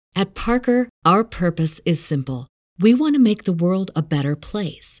At Parker, our purpose is simple. We want to make the world a better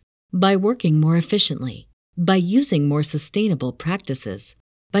place by working more efficiently, by using more sustainable practices,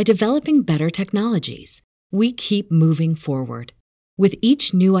 by developing better technologies. We keep moving forward. With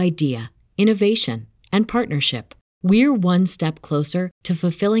each new idea, innovation, and partnership, we're one step closer to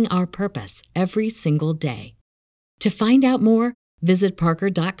fulfilling our purpose every single day. To find out more, visit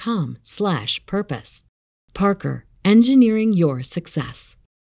parker.com/purpose. Parker, engineering your success.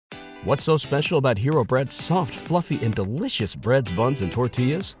 What's so special about Hero Bread's soft, fluffy, and delicious breads, buns, and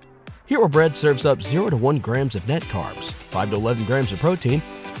tortillas? Hero Bread serves up 0 to 1 grams of net carbs, 5 to 11 grams of protein,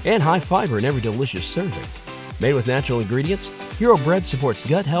 and high fiber in every delicious serving. Made with natural ingredients, Hero Bread supports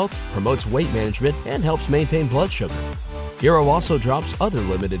gut health, promotes weight management, and helps maintain blood sugar. Hero also drops other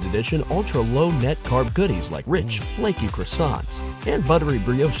limited edition ultra-low net carb goodies like rich, flaky croissants and buttery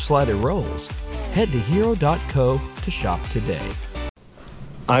brioche slider rolls. Head to hero.co to shop today.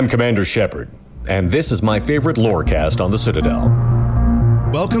 I'm Commander Shepard, and this is my favorite lorecast on the Citadel.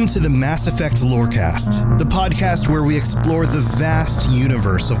 Welcome to the Mass Effect Lorecast, the podcast where we explore the vast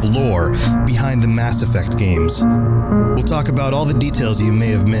universe of lore behind the Mass Effect games. We'll talk about all the details you may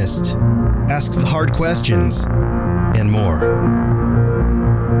have missed, ask the hard questions, and more.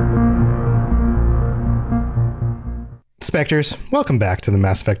 Spectres, welcome back to the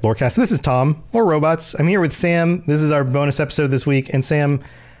Mass Effect Lorecast. This is Tom, or Robots. I'm here with Sam. This is our bonus episode this week. And Sam,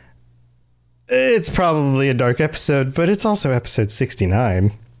 it's probably a dark episode, but it's also episode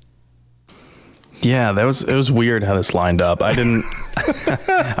 69. Yeah, it was weird how this lined up. I didn't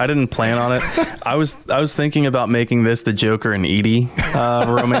I didn't plan on it. I was thinking about making this the Joker and Edie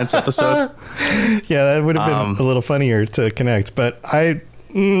romance episode. Yeah, that would have been a little funnier to connect, but I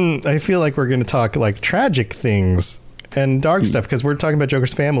feel like we're going to talk like tragic things and dark stuff because we're talking about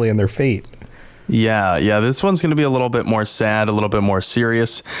Joker's family and their fate. Yeah, this one's going to be a little bit more sad, a little bit more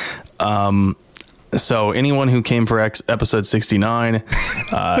serious. So anyone who came for episode 69,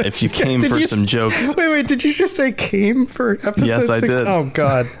 if you came for some jokes. Wait, did you just say came for episode 69? Yes, I did. Oh,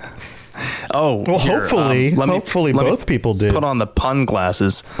 God. Oh, well, here, hopefully both people did. Put on the pun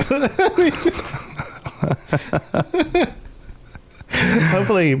glasses.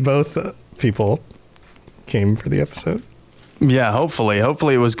 Hopefully both people came for the episode. Yeah, hopefully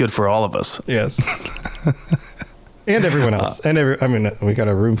it was good for all of us. Yes. And everyone else. We got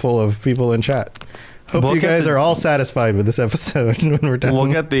a room full of people in chat. Hope you guys are all satisfied with this episode when we're done. We'll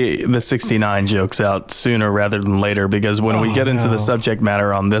get the 69 jokes out sooner rather than later, because when we get into the subject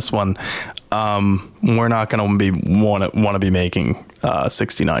matter on this one, we're not going to want to be making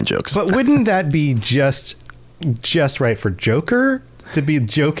 69 jokes. But wouldn't that be just right for Joker to be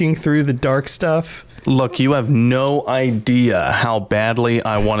joking through the dark stuff? Look, you have no idea how badly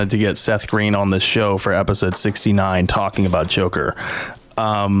I wanted to get Seth Green on this show for episode 69 talking about Joker.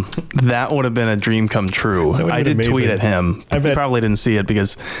 That would have been a dream come true. I did tweet at him. You probably didn't see it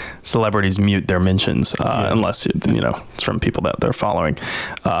because celebrities mute their mentions unless it's from people that they're following.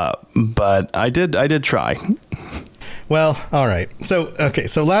 But I did try. Well, all right. So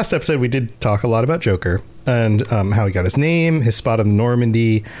last episode we did talk a lot about Joker and how he got his name, his spot on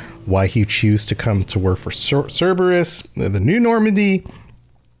Normandy, why he chose to come to work for Cerberus, the new Normandy,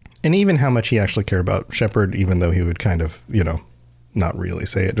 and even how much he actually cared about Shepard, even though he would kind of, not really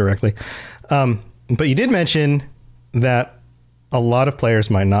say it directly. But you did mention that a lot of players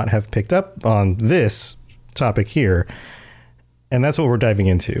might not have picked up on this topic here. And that's what we're diving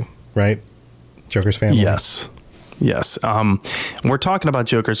into, right? Joker's family. Yes. We're talking about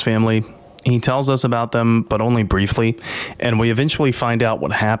Joker's family. He tells us about them, but only briefly. And we eventually find out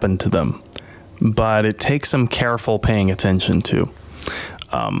what happened to them. But it takes some careful paying attention to.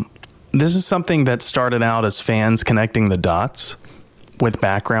 This is something that started out as fans connecting the dots with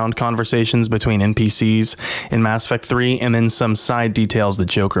background conversations between NPCs in Mass Effect 3 and then some side details that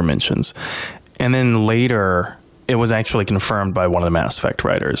Joker mentions. And then later, it was actually confirmed by one of the Mass Effect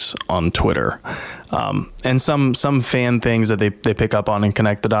writers on Twitter. And some fan things that they pick up on and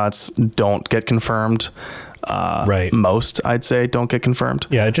connect the dots don't get confirmed. Right. Most, I'd say, don't get confirmed.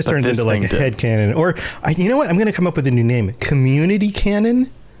 Yeah, it just turns into like a headcanon. Or, you know what? I'm going to come up with a new name. Community canon?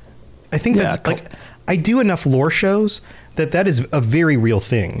 I think that's I do enough lore shows that is a very real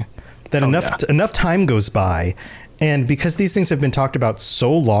thing. That enough time goes by. And because these things have been talked about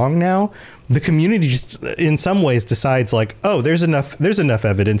so long now, the community just in some ways decides like, oh, there's enough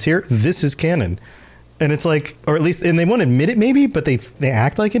evidence here. This is canon. And it's like, or at least, and they won't admit it maybe, but they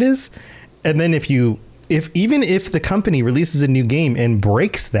act like it is. And then if the company releases a new game and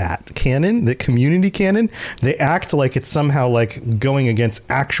breaks that canon, the community canon, they act like it's somehow like going against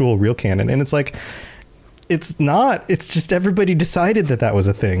actual real canon. And it's like, it's not. It's just everybody decided that was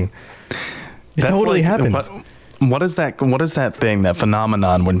a thing. It totally happens. What is that? What is that thing, that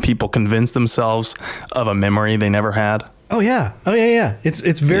phenomenon when people convince themselves of a memory they never had? Oh yeah.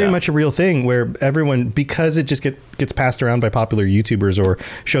 It's very much a real thing where everyone, because it just gets passed around by popular YouTubers or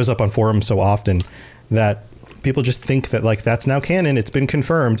shows up on forums so often, that people just think that like that's now canon. It's been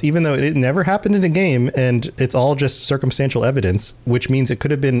confirmed, even though it never happened in a game, and it's all just circumstantial evidence, which means it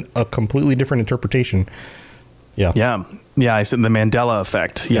could have been a completely different interpretation. Yeah. I said the Mandela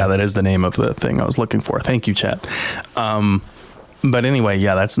effect. Yeah, that is the name of the thing I was looking for. Thank you, chat. But anyway,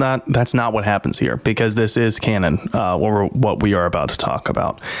 that's not what happens here, because this is canon, what we are about to talk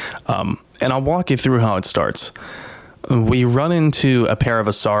about. And I'll walk you through how it starts. We run into a pair of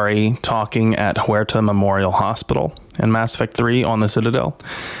Asari talking at Huerta Memorial Hospital in Mass Effect 3 on the Citadel.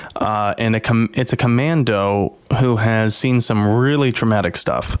 And it's a commando who has seen some really traumatic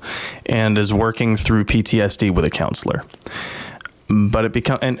stuff and is working through PTSD with a counselor. But it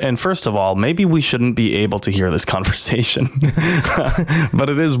and first of all, maybe we shouldn't be able to hear this conversation, but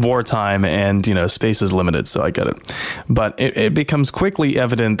it is wartime and, space is limited. So I get it. But it becomes quickly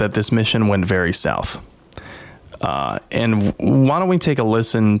evident that this mission went very south. And why don't we take a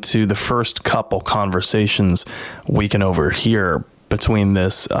listen to the first couple conversations we can overhear between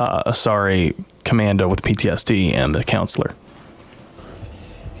this Asari commando with PTSD and the counselor.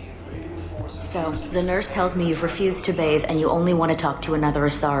 So, the nurse tells me you've refused to bathe and you only want to talk to another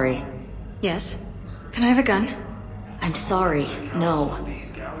Asari. Yes. Can I have a gun? I'm sorry, no.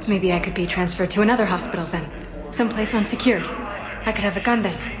 Maybe I could be transferred to another hospital then. Someplace unsecured. I could have a gun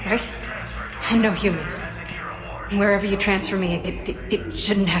then, right? And no humans. Wherever you transfer me, it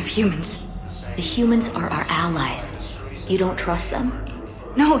shouldn't have humans. The humans are our allies. You don't trust them?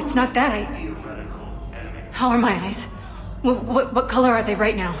 No, it's not that. How are my eyes? What color are they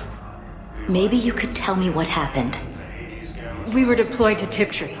right now? Maybe you could tell me what happened. We were deployed to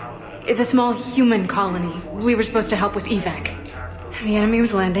Tiptree. It's a small human colony. We were supposed to help with evac. The enemy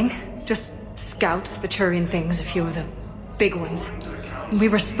was landing. Just scouts, the Turian things, a few of the big ones. We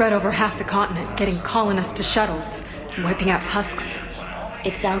were spread over half the continent, getting colonists to shuttles, wiping out husks.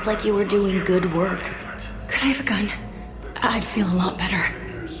 It sounds like you were doing good work. Could I have a gun? I'd feel a lot better.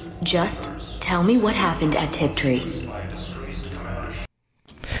 Just tell me what happened at Tiptree.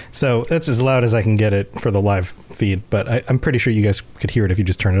 So that's as loud as I can get it for the live feed, but I'm pretty sure you guys could hear it if you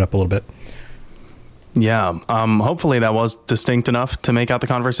just turn it up a little bit. Yeah, hopefully that was distinct enough to make out the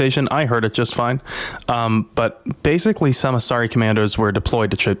conversation. I heard it just fine. But basically, some Asari commandos were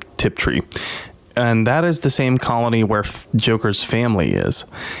deployed to Tiptree, and that is the same colony where Joker's family is.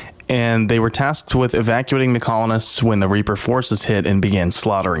 And they were tasked with evacuating the colonists when the Reaper forces hit and began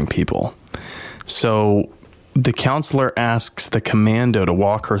slaughtering people. So the counselor asks the commando to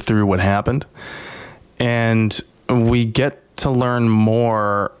walk her through what happened, and we get to learn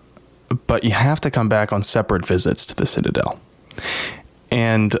more, but you have to come back on separate visits to the Citadel.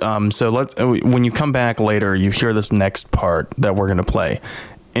 And so when you come back later, you hear this next part that we're going to play,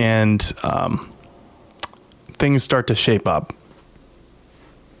 and things start to shape up.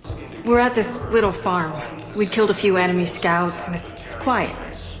 We're at this little farm. We'd killed a few enemy scouts, and it's quiet.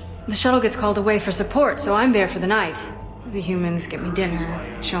 The shuttle gets called away for support, so I'm there for the night. The humans get me dinner,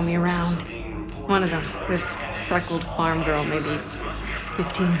 show me around. One of them, this freckled farm girl, maybe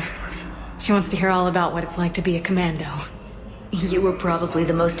 15. She wants to hear all about what it's like to be a commando. You were probably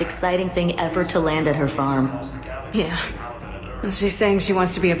the most exciting thing ever to land at her farm. Yeah. She's saying she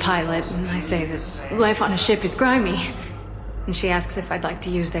wants to be a pilot, and I say that life on a ship is grimy. And she asks if I'd like to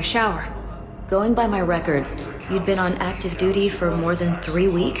use their shower. Going by my records, you'd been on active duty for more than 3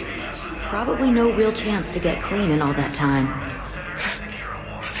 weeks. Probably no real chance to get clean in all that time.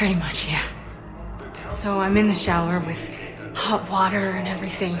 Pretty much, yeah. So I'm in the shower with hot water and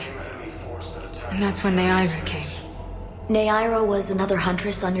everything. And that's when Neaira came. Neaira was another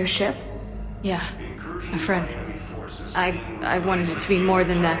huntress on your ship? Yeah, a friend. I wanted it to be more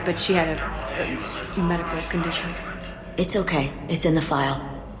than that, but she had a medical condition. It's okay. It's in the file.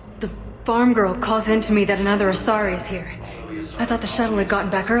 The farm girl calls in to me that another Asari is here. I thought the shuttle had gotten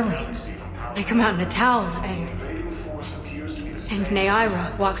back early. I come out in a towel, and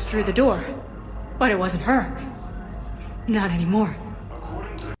Neaira walks through the door. But it wasn't her. Not anymore.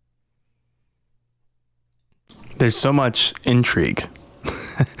 There's so much intrigue.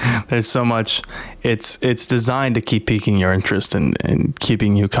 There's so much. It's designed to keep piquing your interest and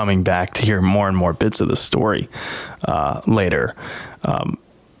keeping you coming back to hear more and more bits of the story later.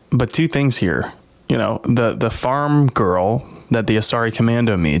 But two things here. The farm girl that the Asari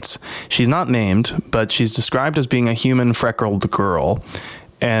commando meets, she's not named, but she's described as being a human freckled girl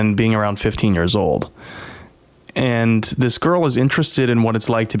and being around 15 years old. And this girl is interested in what it's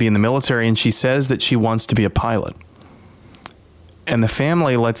like to be in the military, and she says that she wants to be a pilot. And the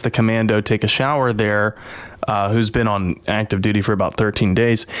family lets the commando take a shower there, who's been on active duty for about 13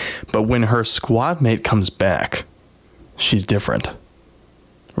 days. But when her squad mate comes back, she's different,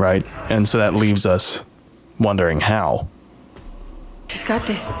 right? And so that leaves us wondering how. She's got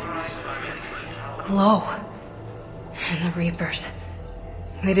this glow. And the Reapers.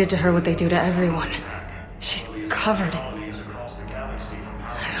 They did to her what they do to everyone. She's covered in...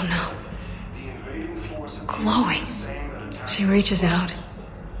 I don't know. Glowing. She reaches out.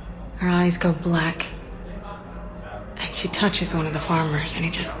 Her eyes go black. And she touches one of the farmers, and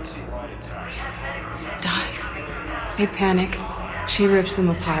he just... dies. They panic. She rips them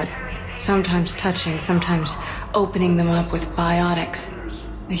apart. Sometimes touching, sometimes opening them up with biotics.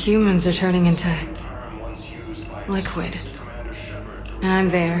 The humans are turning into... liquid. And I'm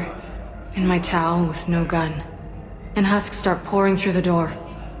there, in my towel with no gun. And husks start pouring through the door.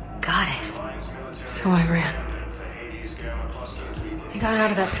 Goddess. So I ran. I got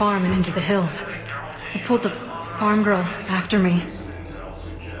out of that farm and into the hills. I pulled the farm girl after me.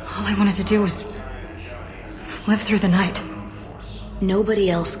 All I wanted to do was live through the night.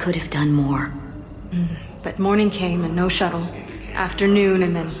 Nobody else could have done more. But morning came and no shuttle. Afternoon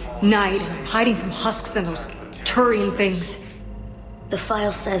and then night, and I'm hiding from husks and those Turian things. The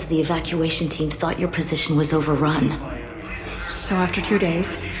file says the evacuation team thought your position was overrun. So after 2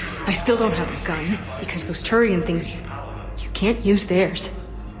 days, I still don't have a gun, because those Turian things, you can't use theirs.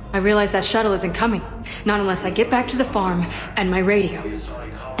 I realize that shuttle isn't coming, not unless I get back to the farm and my radio.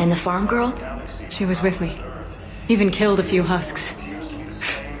 And the farm girl? She was with me. Even killed a few husks.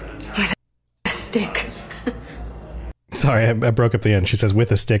 With a stick. Sorry, I broke up the end. She says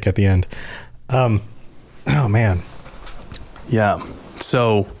with a stick at the end. Oh, man. Yeah.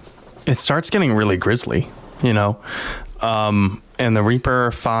 So it starts getting really grisly, you know. And the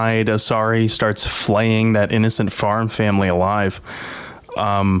Reaper-fied Asari starts flaying that innocent farm family alive.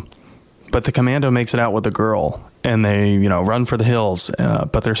 But the commando makes it out with the girl, and they, run for the hills,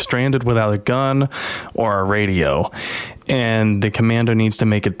 but they're stranded without a gun or a radio, and the commando needs to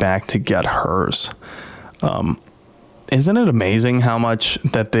make it back to get hers. Isn't it amazing how much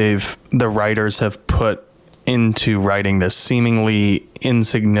that the writers have put into writing this seemingly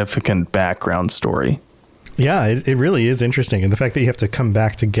insignificant background story? Yeah, it really is interesting. And the fact that you have to come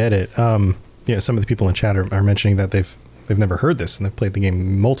back to get it. Some of the people in chat are mentioning that they've never heard this and they've played the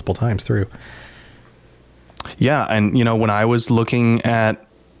game multiple times through. Yeah. And, when I was looking at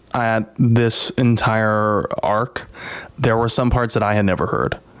this entire arc, there were some parts that I had never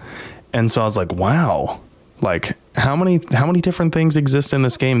heard. And so I was like, wow, like how many different things exist in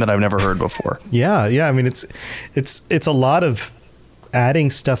this game that I've never heard before? Yeah. I mean, it's a lot of adding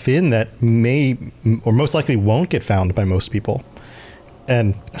stuff in that may or most likely won't get found by most people,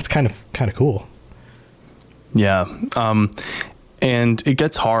 and that's kind of cool. Yeah. And it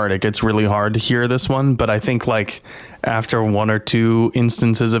gets hard. It gets really hard to hear this one, but I think like after one or two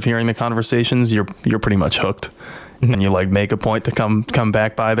instances of hearing the conversations, you're pretty much hooked. And you like make a point to come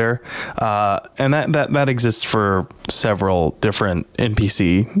back by there. And that exists for several different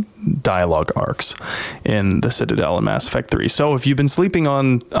NPC dialogue arcs in the Citadel and Mass Effect 3. So if you've been sleeping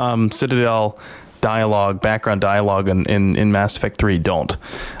on Citadel dialogue, background dialogue in Mass Effect 3, don't.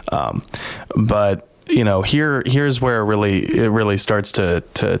 But here's where it really starts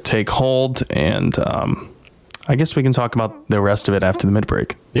to take hold, and I guess we can talk about the rest of it after the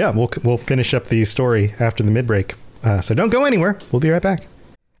mid-break. Yeah, we'll finish up the story after the mid-break. So don't go anywhere. We'll be right back.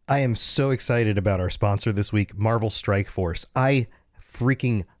 I am so excited about our sponsor this week, Marvel Strike Force. I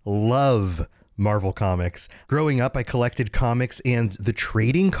freaking love Marvel Comics. Growing up, I collected comics and the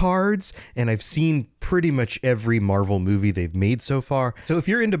trading cards, and I've seen pretty much every Marvel movie they've made so far. So if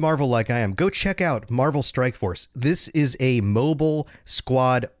you're into Marvel like I am, go check out Marvel Strike Force. This is a mobile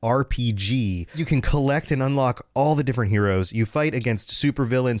squad RPG. You can collect and unlock all the different heroes. You fight against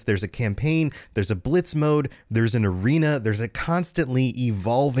supervillains. There's a campaign, there's a blitz mode, there's an arena, there's a constantly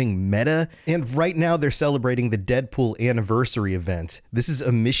evolving meta, and right now they're celebrating the Deadpool anniversary event. This is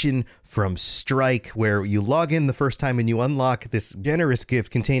a mission from Strike, where you log in the first time and you unlock this generous gift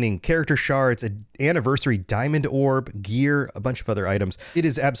containing character shards, an anniversary diamond orb, gear, a bunch of other items. It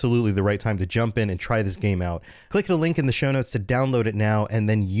is absolutely the right time to jump in and try this game out. Click the link in the show notes to download it now, and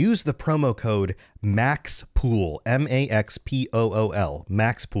then use the promo code MAXPOOL, MAXPOOL,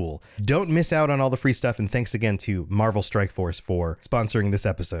 MAXPOOL. Don't miss out on all the free stuff, and thanks again to Marvel Strike Force for sponsoring this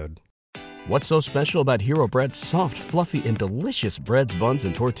episode. What's so special about Hero Bread's soft, fluffy, and delicious breads, buns,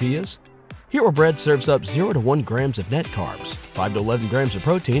 and tortillas? Hero Bread serves up 0 to 1 grams of net carbs, 5 to 11 grams of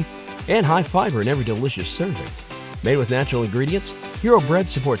protein, and high fiber in every delicious serving. Made with natural ingredients, Hero Bread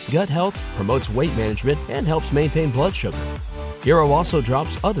supports gut health, promotes weight management, and helps maintain blood sugar. Hero also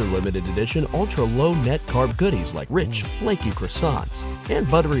drops other limited edition ultra-low net carb goodies like rich, flaky croissants and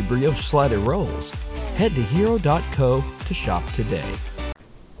buttery brioche slider rolls. Head to hero.co to shop today.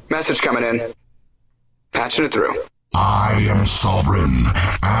 Message coming in. Patching it through. I am sovereign,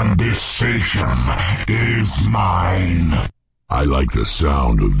 and this station is mine. I like the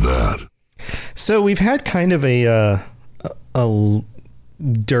sound of that. So we've had kind of a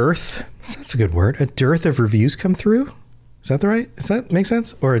dearth. That's a good word. A dearth of reviews come through. Is that the right? Does that make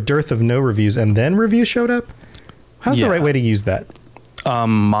sense? Or a dearth of no reviews and then reviews showed up? How's the right way to use that?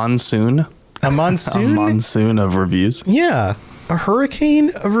 Monsoon. A monsoon? A monsoon of reviews. Yeah. A hurricane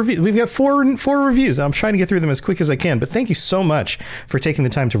of reviews. We've got four reviews. I'm trying to get through them as quick as I can, but thank you so much for taking the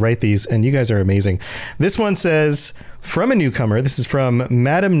time to write these, and you guys are amazing. This one says, from a newcomer, this is from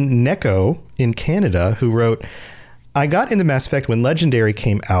Madam Neko in Canada, who wrote, I got into Mass Effect when Legendary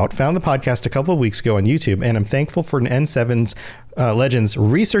came out, found the podcast a couple of weeks ago on YouTube, and I'm thankful for N7's Legends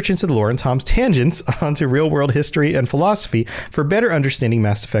research into the lore and Tom's tangents onto real-world history and philosophy for better understanding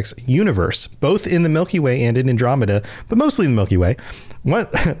Mass Effect's universe, both in the Milky Way and in Andromeda, but mostly in the Milky Way.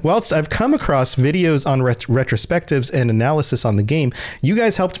 Whilst I've come across videos on retrospectives and analysis on the game, you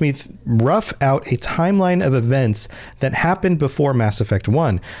guys helped me rough out a timeline of events that happened before Mass Effect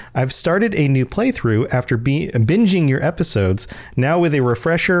 1. I've started a new playthrough after binging your episodes, now with a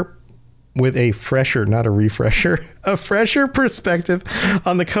refresher, not a refresher, a fresher perspective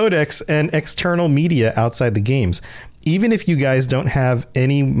on the codex and external media outside the games. Even if you guys don't have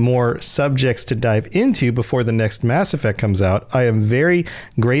any more subjects to dive into before the next Mass Effect comes out, I am very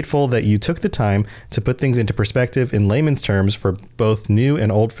grateful that you took the time to put things into perspective in layman's terms for both new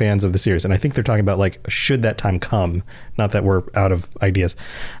and old fans of the series. And I think they're talking about, like, should that time come? Not that we're out of ideas.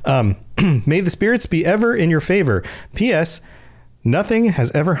 May the spirits be ever in your favor. P.S. Nothing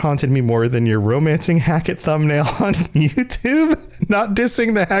has ever haunted me more than your romancing Hackett thumbnail on YouTube. Not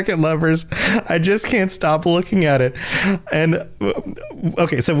dissing the Hackett lovers. I just can't stop looking at it. And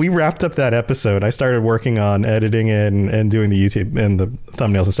okay, so we wrapped up that episode. I started working on editing and doing the YouTube and the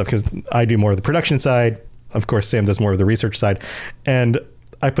thumbnails and stuff because I do more of the production side. Of course, Sam does more of the research side. And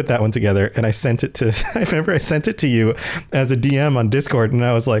I put that one together and I sent it to, I remember I sent it to you as a DM on Discord and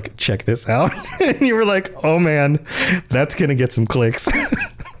I was like, check this out. And you were like, oh man, that's going to get some clicks.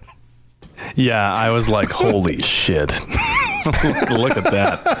 Yeah, I was like, holy shit. Look at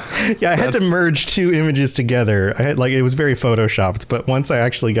that. Yeah, I had to merge two images together. I had, like, it was very photoshopped, but once I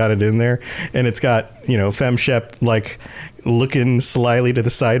actually got it in there and it's got, you know, FemShep like looking slyly to the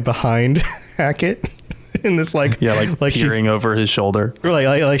side behind Hackett. In this like peering over his shoulder,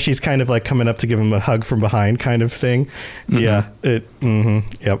 like she's kind of like coming up to give him a hug from behind kind of thing. Mm-hmm.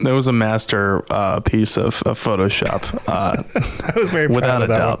 Yep. That was a master piece of Photoshop. I was very proud without of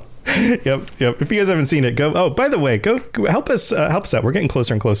that a doubt. One. Yep. If you guys haven't seen it, go. Oh, by the way, go help us out. We're getting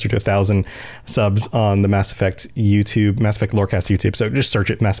closer and closer to 1,000 subs on the Mass Effect YouTube, Mass Effect Lorecast YouTube. So just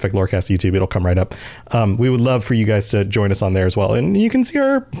search it, Mass Effect Lorecast YouTube. It'll come right up. We would love for you guys to join us on there as well, and you can see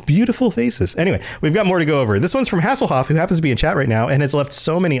our beautiful faces. Anyway, we've got more to go over. This one's from Hasselhoff, who happens to be in chat right now and has left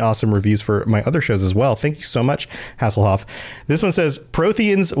so many awesome reviews for my other shows as well. Thank you so much, Hasselhoff. This one says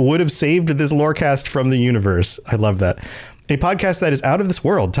Protheans would have saved this Lorecast from the universe. I love that. A podcast that is out of this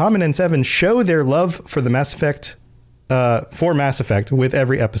world. Tom and N7 show their love for the Mass Effect, with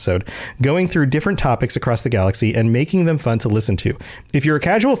every episode, going through different topics across the galaxy and making them fun to listen to. If you're a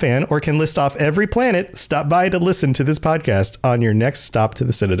casual fan or can list off every planet, stop by to listen to this podcast on your next stop to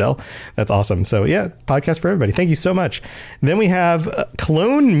the Citadel. That's awesome. So yeah, podcast for everybody. Thank you so much. Then we have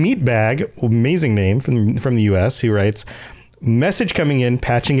Clone Meatbag, amazing name from the US, who writes, message coming in,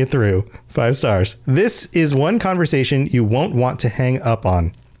 patching it through. 5 stars. This is one conversation you won't want to hang up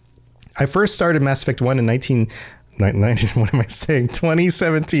on. I first started Mass Effect 1 in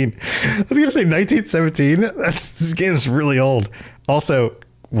 2017. I was going to say 1917. This game is really old. Also,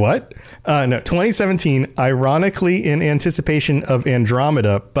 what? 2017, ironically in anticipation of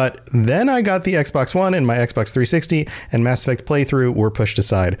Andromeda, but then I got the Xbox One and my Xbox 360 and Mass Effect playthrough were pushed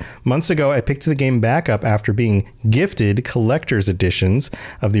aside. Months ago, I picked the game back up after being gifted collector's editions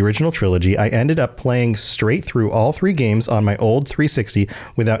of the original trilogy. I ended up playing straight through all 3 games on my old 360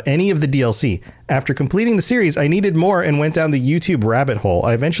 without any of the DLC. After completing the series, I needed more and went down the YouTube rabbit hole.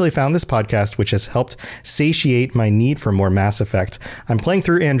 I eventually found this podcast, which has helped satiate my need for more Mass Effect. I'm playing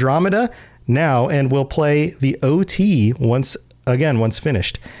through Andromeda now and will play the OT once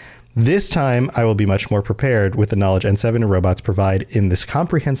finished. This time, I will be much more prepared with the knowledge N7 and robots provide in this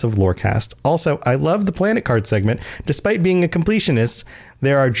comprehensive lorecast. Also, I love the planet card segment. Despite being a completionist,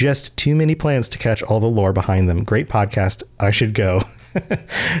 there are just too many plans to catch all the lore behind them. Great podcast. I should go.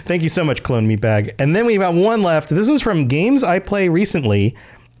 Thank you so much, Clone Meatbag. And then we got one left. This was from Games I Play Recently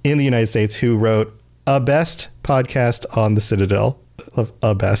in the United States, who wrote a best podcast on the Citadel.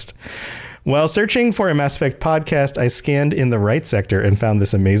 A best. While searching for a Mass Effect podcast, I scanned in the right sector and found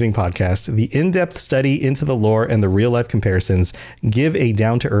this amazing podcast. The in-depth study into the lore and the real-life comparisons give a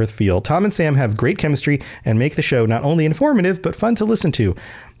down-to-earth feel. Tom and Sam have great chemistry and make the show not only informative, but fun to listen to.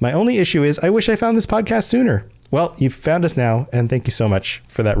 My only issue is I wish I found this podcast sooner. Well, you've found us now, and thank you so much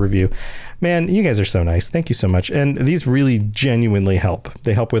for that review. Man, you guys are so nice. Thank you so much. And these really genuinely help.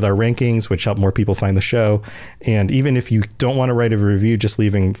 They help with our rankings, which help more people find the show. And even if you don't want to write a review, just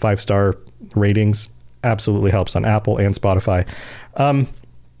leaving 5-star ratings absolutely helps on Apple and Spotify.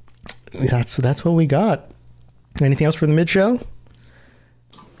 That's what we got. Anything else for the mid-show?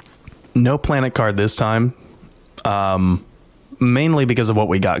 No planet card this time. Mainly because of what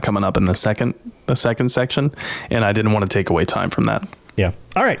we got coming up in the second section, and I didn't want to take away time from that. Yeah.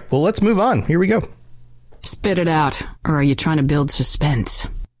 All right. Well, let's move on. Here we go. Spit it out, or are you trying to build suspense?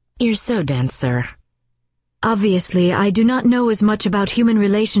 You're so dense, sir. Obviously, I do not know as much about human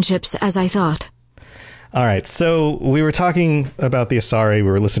relationships as I thought. All right. So we were talking about the Asari. We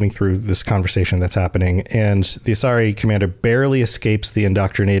were listening through this conversation that's happening, and the Asari commander barely escapes the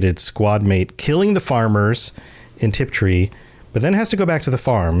indoctrinated squad mate, killing the farmers in Tiptree, but then has to go back to the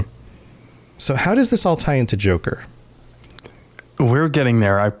farm. So how does this all tie into Joker? We're getting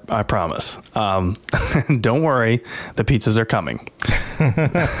there, I promise. Don't worry, the pizzas are coming.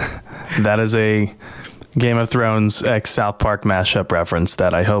 That is a Game of Thrones x South Park mashup reference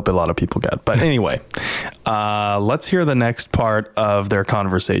that I hope a lot of people get. But anyway, let's hear the next part of their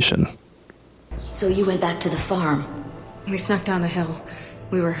conversation. So you went back to the farm? We snuck down the hill.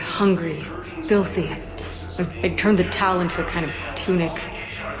 We were hungry, filthy. I'd turned the towel into a kind of tunic.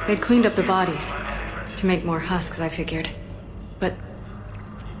 They'd cleaned up the bodies to make more husks, I figured. But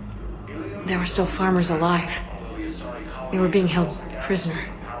there were still farmers alive. They were being held prisoner.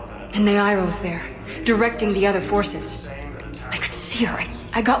 And Naira was there, directing the other forces. I could see her.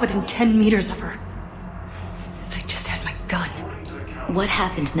 I got within 10 meters of her. If I just had my gun. What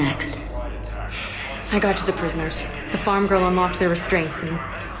happened next? I got to the prisoners. The farm girl unlocked their restraints, and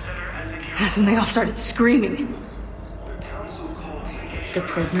that's when they all started screaming. The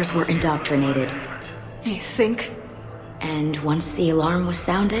prisoners were indoctrinated. I think. And once the alarm was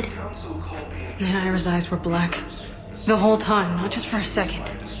sounded? Naira's eyes were black. The whole time, not just for a second.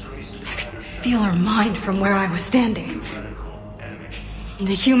 I could feel her mind from where I was standing.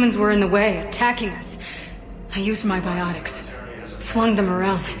 The humans were in the way, attacking us. I used my biotics, flung them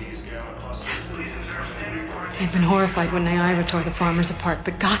around. I'd been horrified when Naira tore the farmers apart,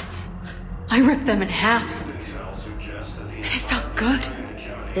 but gods, I ripped them in half. And it felt good.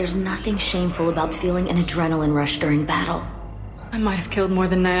 There's nothing shameful about feeling an adrenaline rush during battle. I might have killed more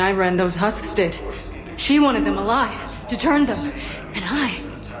than Naira and those husks did. She wanted them alive, to turn them, and I...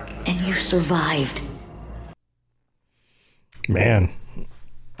 And you survived. Man.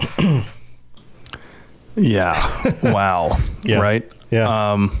 Yeah. Wow. Yeah. Right?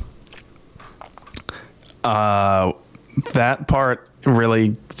 Yeah. That part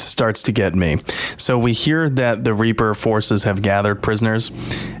really starts to get me. So we hear that the Reaper forces have gathered prisoners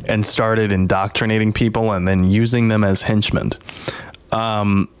and started indoctrinating people and then using them as henchmen.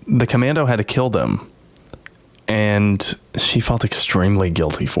 The commando had to kill them, and she felt extremely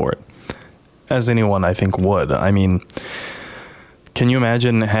guilty for it, as anyone I think would. I mean, can you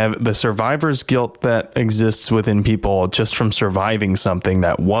imagine have the survivor's guilt that exists within people just from surviving something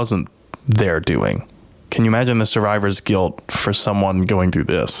that wasn't their doing? Can you imagine the survivor's guilt for someone going through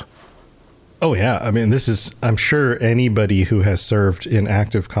this? Oh, yeah. I mean, I'm sure anybody who has served in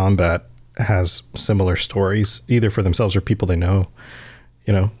active combat has similar stories, either for themselves or people they know.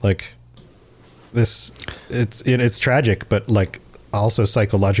 You know, like this, it's tragic, but like also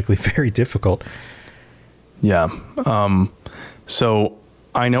psychologically very difficult. Yeah. So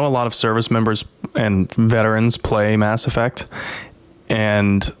I know a lot of service members and veterans play Mass Effect,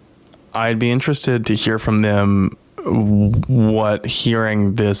 and I'd be interested to hear from them what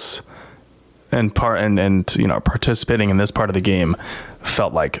hearing this and participating in this part of the game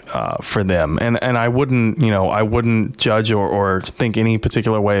felt like for them. And I wouldn't judge or think any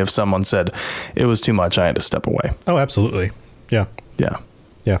particular way if someone said it was too much, I had to step away. Oh, absolutely. Yeah. Yeah.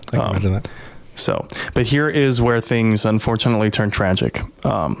 Yeah. I can imagine that. So, but here is where things unfortunately turn tragic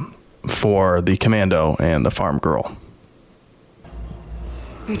for the commando and the farm girl.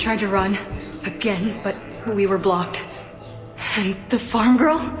 We tried to run again, but we were blocked. And the farm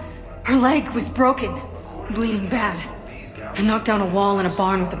girl? Her leg was broken, bleeding bad. I knocked down a wall in a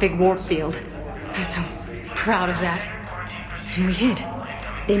barn with a big warp field. I was so proud of that. And we hid.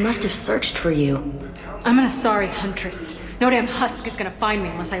 They must have searched for you. I'm an Asari huntress. No damn husk is gonna find me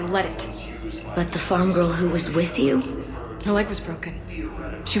unless I let it. But the farm girl who was with you? Her leg was broken.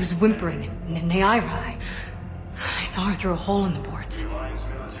 She was whimpering, and Naira, I saw her through a hole in the boards.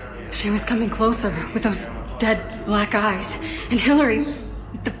 She was coming closer with those dead black eyes. And Hillary,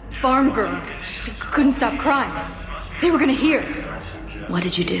 the farm girl, she couldn't stop crying. They were gonna hear. What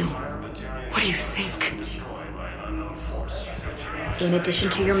did you do? What do you think? In addition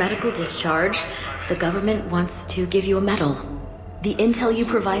to your medical discharge, the government wants to give you a medal. The intel you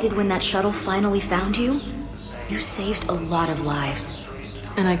provided when that shuttle finally found you, you saved a lot of lives.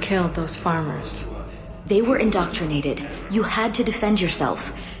 And I killed those farmers. They were indoctrinated. You had to defend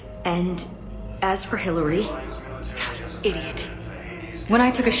yourself. And as for Hillary... Idiot. When I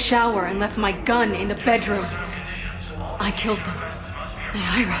took a shower and left my gun in the bedroom, I killed them.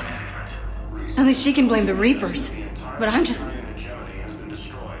 Naira. At least she can blame the Reapers. But I'm just...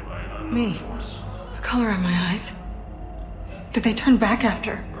 me. The color of my eyes. Did they turn back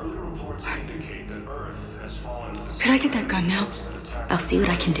after? Could I get that gun now? I'll see what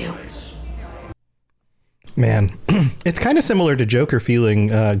I can do. Man, it's kind of similar to Joker feeling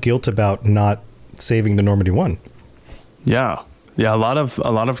guilt about not saving the Normandy 1. Yeah, a lot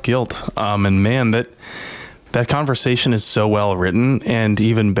of guilt. And man, that conversation is so well written and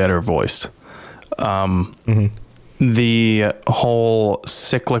even better voiced. The whole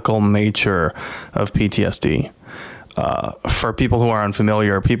cyclical nature of PTSD. For people who are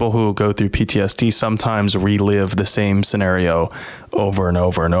unfamiliar, people who go through PTSD sometimes relive the same scenario over and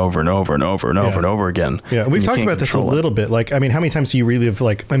over and over and over and over and over and over again. Yeah, we've talked about this a little bit. Like, I mean, how many times do you relive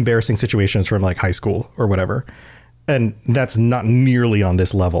like embarrassing situations from like high school or whatever? And that's not nearly on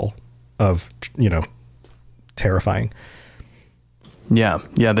this level of, terrifying. Yeah,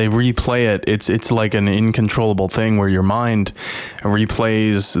 they replay it. It's like an incontrollable thing where your mind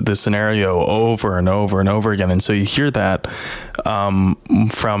replays the scenario over and over and over again. And so you hear that from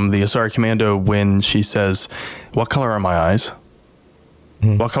the Asari Commando when she says, "What color are my eyes?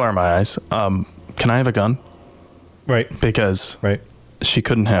 What color are my eyes? Can I have a gun?" Right. Because she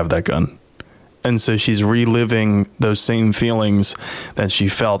couldn't have that gun. And so she's reliving those same feelings that she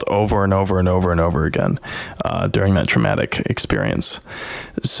felt over and over and over and over again during that traumatic experience.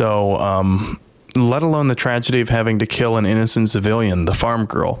 So, let alone the tragedy of having to kill an innocent civilian, the farm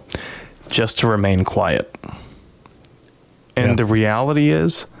girl, just to remain quiet. And the reality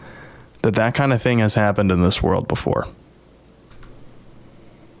is that kind of thing has happened in this world before.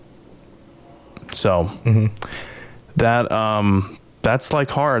 So, that's like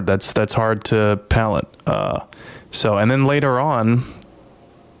hard. That's hard to palate. And then later on,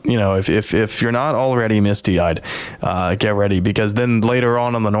 if you're not already misty-eyed, get ready, because then later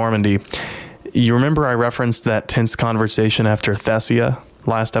on the Normandy, you remember I referenced that tense conversation after Thessia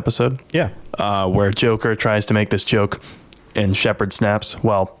last episode? Yeah. Where Joker tries to make this joke and Shepard snaps.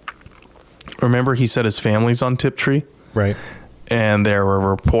 Well, remember he said his family's on Tiptree? Right. And there were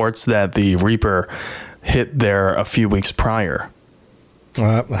reports that the Reaper hit there a few weeks prior.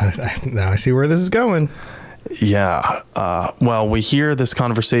 Now I see where this is going. Yeah. Well, we hear this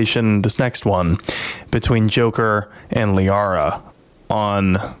conversation, this next one, between Joker and Liara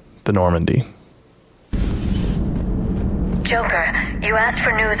on the Normandy. Joker, you asked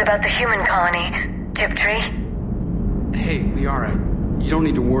for news about the human colony, Tiptree. Hey, Liara, you don't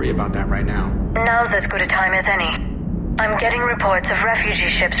need to worry about that right now. Now's as good a time as any. I'm getting reports of refugee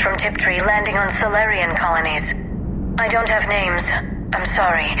ships from Tiptree landing on Solarian colonies. I don't have names. I'm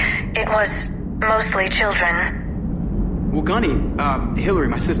sorry. It was mostly children. Well, Gunny, Hillary,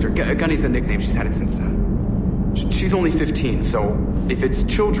 my sister, Gunny's the nickname. She's had it since, she's only 15, so if it's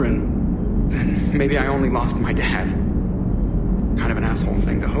children, then maybe I only lost my dad. Kind of an asshole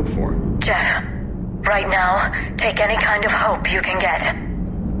thing to hope for. Jeff, right now, take any kind of hope you can get.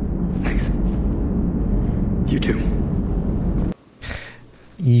 Thanks. You too.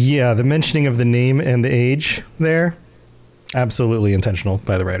 Yeah, the mentioning of the name and the age there, absolutely intentional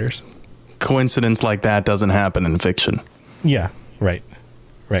by the writers. Coincidence like that doesn't happen in fiction. Yeah, right.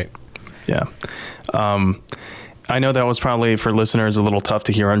 Yeah. I know that was probably for listeners a little tough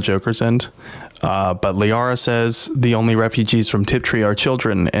to hear on Joker's end, but Liara says the only refugees from Tiptree are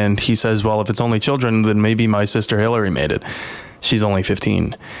children, and he says, well, if it's only children, then maybe my sister Hillary made it. She's only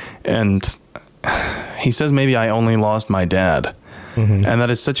 15. And he says maybe I only lost my dad. Mm-hmm. And that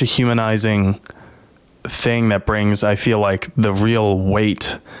is such a humanizing thing that brings, I feel like, the real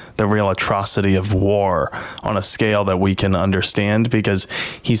weight, the real atrocity of war on a scale that we can understand, because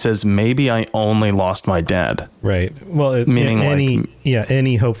he says, maybe I only lost my dad. Right. Well, meaning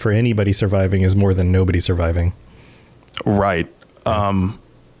any hope for anybody surviving is more than nobody surviving. Right.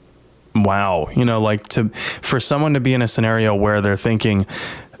 Wow. You know, like for someone to be in a scenario where they're thinking,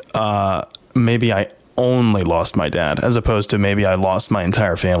 maybe I only lost my dad, as opposed to maybe I lost my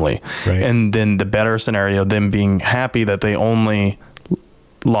entire family. Right. And then the better scenario, them being happy that they only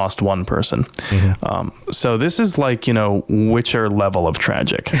lost one person. Mm-hmm. So this is like, you know, Witcher level of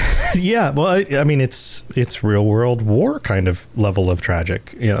tragic. Yeah. Well, I mean, it's real world war kind of level of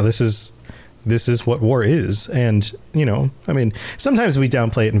tragic. You know, this is what war is. And, you know, I mean, sometimes we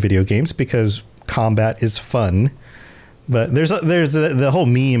downplay it in video games because combat is fun, but there's the whole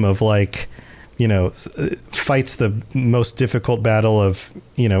meme of like, you know, fights the most difficult battle of,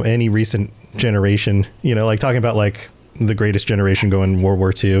 you know, any recent generation, you know, like talking about like the greatest generation going World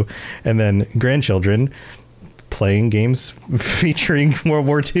War II, and then grandchildren playing games featuring World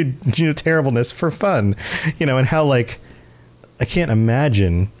War II, you know, terribleness for fun, you know, and how like, I can't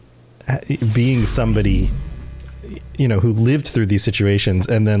imagine being somebody, you know, who lived through these situations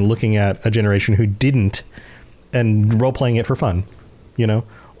and then looking at a generation who didn't and role playing it for fun, you know,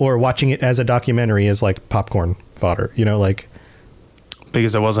 or watching it as a documentary as like popcorn fodder, you know, like,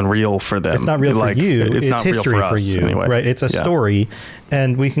 because it wasn't real for them. It's not real like, for you. It's not history real for you, anyway. Right? It's a story,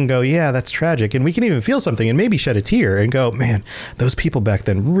 and we can go, yeah, that's tragic, and we can even feel something and maybe shed a tear and go, man, those people back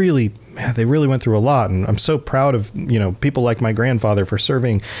then they really went through a lot, and I'm so proud of, you know, people like my grandfather for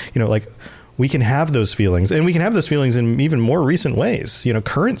serving, you know, like. We can have those feelings, and we can have those feelings in even more recent ways, you know,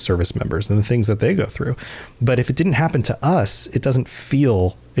 current service members and the things that they go through. But if it didn't happen to us, it doesn't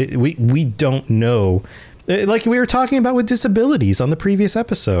feel, we don't know. Like we were talking about with disabilities on the previous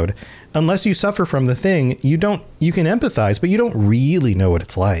episode, unless you suffer from the thing, you can empathize, but you don't really know what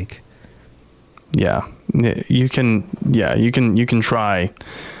it's like. Yeah, you can try.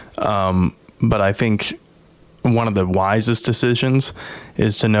 But I think one of the wisest decisions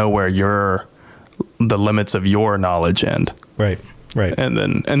is to know where the limits of your knowledge end. Right. And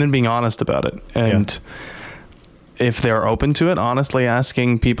then being honest about it. And if they're open to it, honestly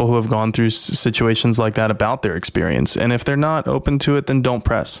asking people who have gone through situations like that about their experience. And if they're not open to it, then don't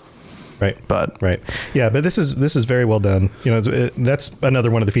press. Right. But yeah, but this is very well done. You know, that's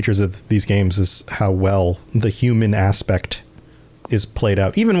another one of the features of these games is how well the human aspect is played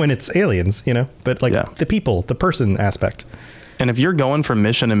out, even when it's aliens, you know, but like the people, the person aspect. And if you're going from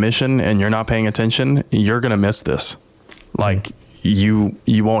mission to mission and you're not paying attention, you're going to miss this. Like you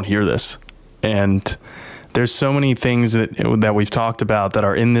won't hear this. And there's so many things that we've talked about that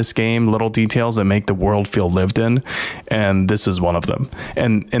are in this game, little details that make the world feel lived in. And this is one of them.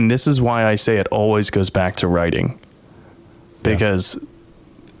 And this is why I say it always goes back to writing, because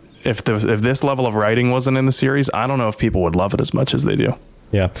if this level of writing wasn't in the series, I don't know if people would love it as much as they do.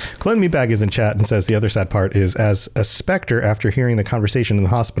 Yeah. Clone Meatbag is in chat and says the other sad part is, as a Spectre, after hearing the conversation in the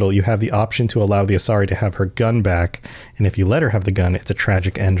hospital, you have the option to allow the Asari to have her gun back. And if you let her have the gun, it's a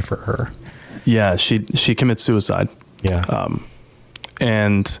tragic end for her. Yeah. She commits suicide. Yeah.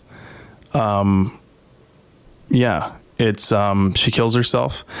 It's she kills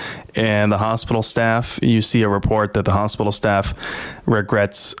herself, and the hospital staff, you see a report that the hospital staff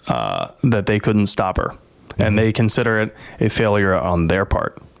regrets that they couldn't stop her, and they consider it a failure on their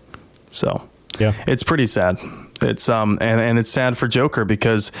part. So it's pretty sad. It's and it's sad for Joker,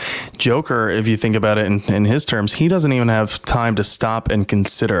 because Joker, if you think about it in his terms, he doesn't even have time to stop and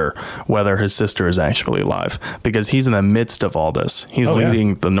consider whether his sister is actually alive, because he's in the midst of all this. He's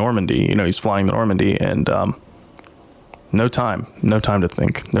leading the Normandy, you know, he's flying the Normandy, and no time to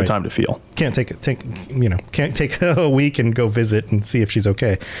think, no time to feel. Can't take a week and go visit and see if she's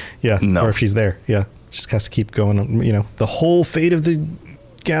okay. Yeah. No. Or if she's there. Yeah. Just has to keep going. You know, the whole fate of the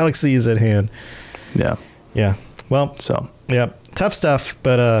galaxy is at hand. Yeah. Yeah. Well, tough stuff,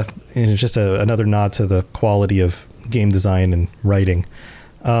 but it's just another nod to the quality of game design and writing.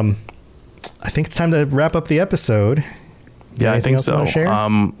 I think it's time to wrap up the episode. Yeah, I think so.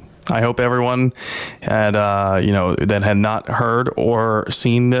 I hope everyone had, that had not heard or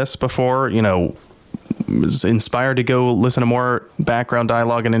seen this before, was inspired to go listen to more background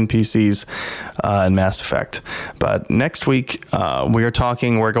dialogue and NPCs in Mass Effect. But next week, we're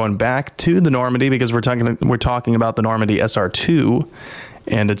going back to the Normandy, because we're talking about the Normandy SR2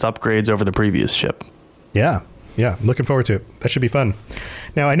 and its upgrades over the previous ship. Yeah. Looking forward to it. That should be fun.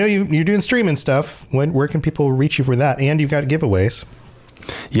 Now, I know you're doing streaming stuff. Where can people reach you for that? And you've got giveaways.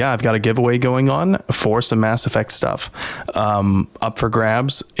 yeah, I've got a giveaway going on for some Mass Effect stuff. Up for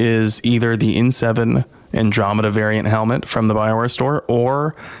grabs is either the N7 Andromeda variant helmet from the BioWare store,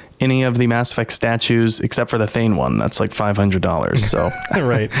 or any of the Mass Effect statues except for the Thane one. That's like $500. So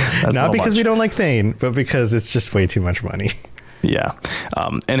right. Not because we don't like Thane, but because it's just way too much money. Yeah.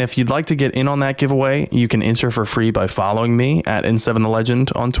 And if you'd like to get in on that giveaway, you can enter for free by following me at N7 The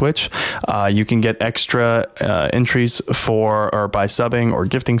Legend on Twitch. You can get extra entries or by subbing or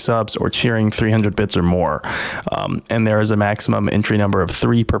gifting subs or cheering 300 bits or more. And there is a maximum entry number of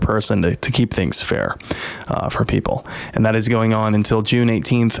 3 per person to keep things fair for people. And that is going on until June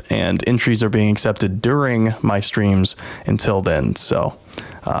 18th, and entries are being accepted during my streams until then. So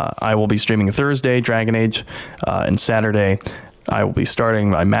I will be streaming Thursday, Dragon Age, and Saturday I will be starting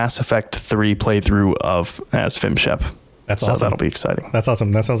my Mass Effect 3 playthrough as Fimshep. That's awesome. That'll be exciting. That's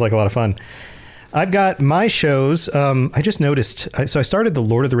awesome. That sounds like a lot of fun. I've got my shows. I just noticed. So I started the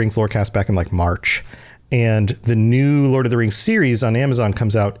Lord of the Rings Lorecast back in like March, and the new Lord of the Rings series on Amazon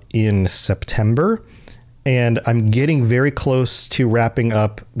comes out in September. And I'm getting very close to wrapping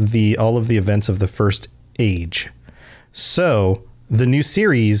up all of the events of the First Age. So the new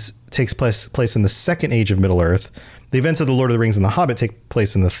series takes place in the Second Age of Middle-earth. The events of the Lord of the Rings and the Hobbit take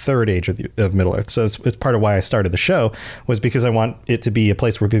place in the Third Age of Middle-earth. So it's part of why I started the show, was because I want it to be a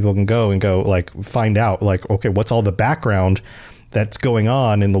place where people can go like find out like, okay, what's all the background that's going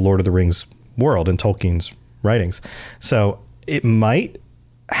on in the Lord of the Rings world and Tolkien's writings. So it might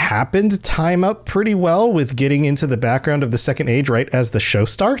happen to time up pretty well with getting into the background of the Second Age right as the show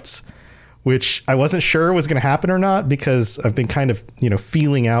starts, which I wasn't sure was going to happen or not, because I've been kind of,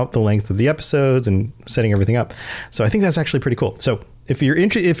 feeling out the length of the episodes and setting everything up. So I think that's actually pretty cool. So if you're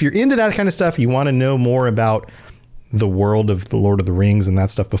into that kind of stuff, you want to know more about the world of the Lord of the Rings and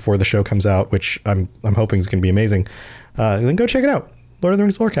that stuff before the show comes out, which I'm hoping is going to be amazing, then go check it out. Lord of the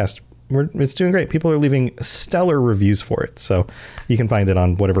Rings Lorecast. It's doing great. People are leaving stellar reviews for it. So you can find it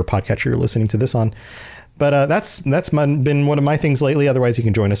on whatever podcatcher you're listening to this on. But that's been one of my things lately. Otherwise, you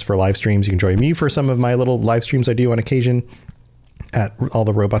can join us for live streams. You can join me for some of my little live streams I do on occasion at all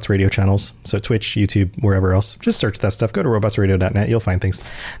the Robots Radio channels. So Twitch, YouTube, wherever else. Just search that stuff. Go to robotsradio.net. You'll find things.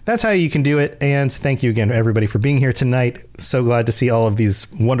 That's how you can do it. And thank you again, everybody, for being here tonight. So glad to see all of these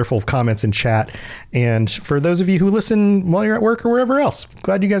wonderful comments in chat. And for those of you who listen while you're at work or wherever else,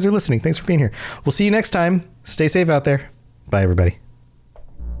 glad you guys are listening. Thanks for being here. We'll see you next time. Stay safe out there. Bye, everybody.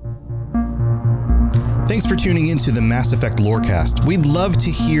 Thanks for tuning into the Mass Effect Lorecast. We'd love to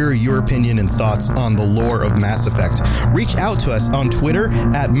hear your opinion and thoughts on the lore of Mass Effect. Reach out to us on Twitter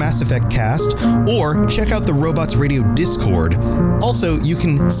at Mass Effect Cast, or check out the Robots Radio Discord. Also, you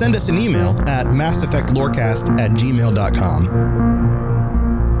can send us an email at masseffectlorecast@gmail.com.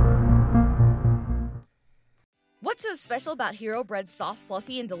 What's so special about Hero Bread's soft,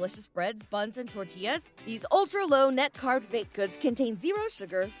 fluffy, and delicious breads, buns, and tortillas? These ultra-low net-carb baked goods contain zero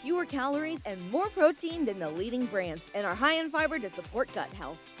sugar, fewer calories, and more protein than the leading brands, and are high in fiber to support gut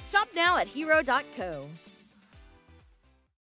health. Shop now at Hero.co.